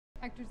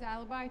Hector's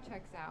alibi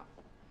checks out.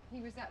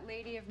 He was at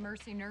Lady of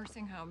Mercy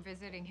nursing home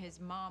visiting his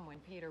mom when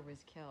Peter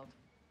was killed.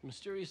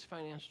 Mysterious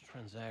financial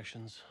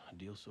transactions, a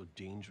deal so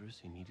dangerous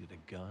he needed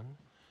a gun.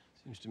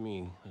 Seems to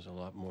me there's a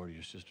lot more to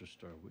your sister's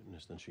star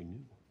witness than she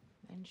knew.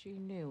 Than she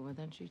knew, or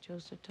than she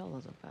chose to tell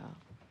us about.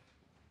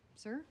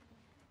 Sir?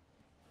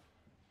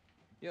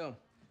 Yo,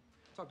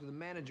 talked to the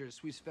manager at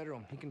Swiss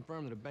Federal. He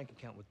confirmed that a bank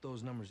account with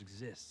those numbers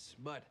exists,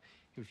 but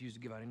he refused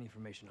to give out any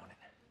information on it.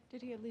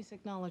 Did he at least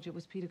acknowledge it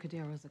was Peter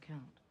Cordero's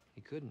account?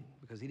 He couldn't,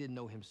 because he didn't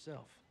know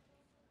himself.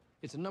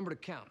 It's a numbered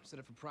account, set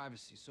up for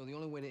privacy, so the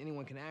only way that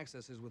anyone can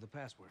access is with a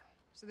password.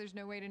 So there's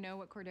no way to know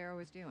what Cordero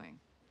was doing?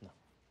 No.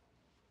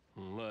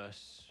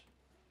 Unless...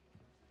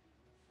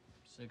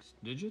 6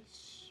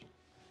 digits?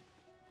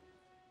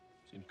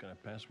 Seems kind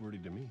of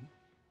passwordy to me.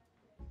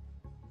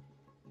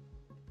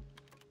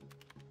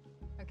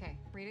 Okay,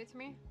 read it to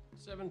me.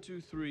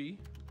 723-598.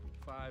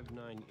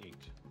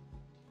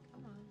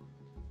 Come on.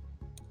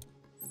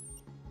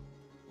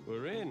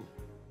 We're in.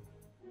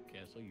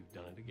 Castle, you've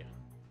done it again.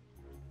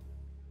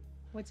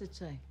 What's it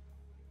say?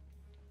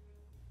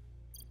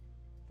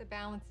 The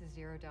balance is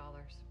 $0.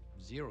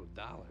 $0?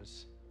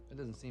 That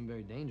doesn't seem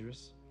very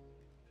dangerous.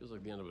 Feels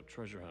like the end of a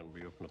treasure hunt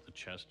where you open up the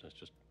chest and it's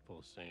just full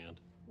of sand.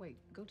 Wait,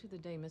 go to the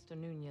day Mr.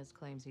 Nunez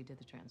claims he did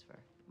the transfer.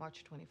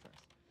 March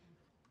 21st.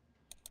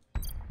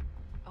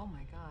 Oh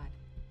my God.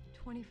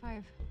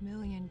 $25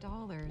 million.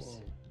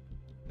 Whoa.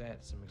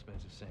 That's some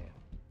expensive sand.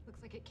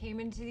 Looks like it came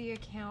into the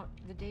account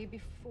the day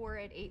before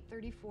at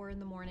 8:34 in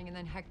the morning, and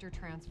then Hector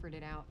transferred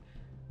it out.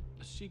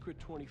 A secret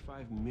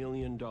 $25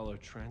 million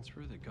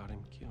transfer that got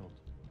him killed.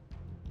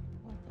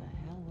 What the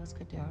hell was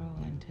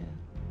Cordero into?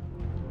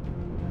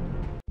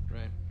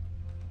 Right.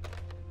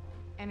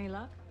 Any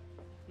luck?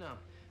 No.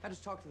 I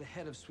just talked to the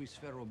head of Swiss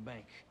Federal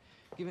Bank.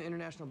 Given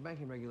international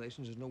banking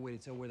regulations, there's no way to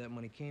tell where that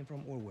money came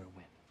from or where it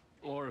went.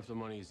 Or if the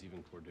money is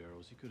even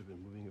Cordero's, he could have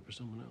been moving it for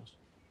someone else.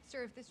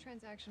 Sir, if this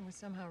transaction was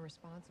somehow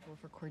responsible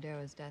for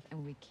Cordero's death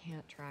and we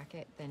can't track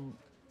it, then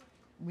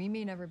we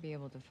may never be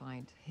able to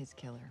find his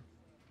killer.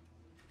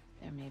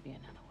 There may be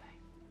another way.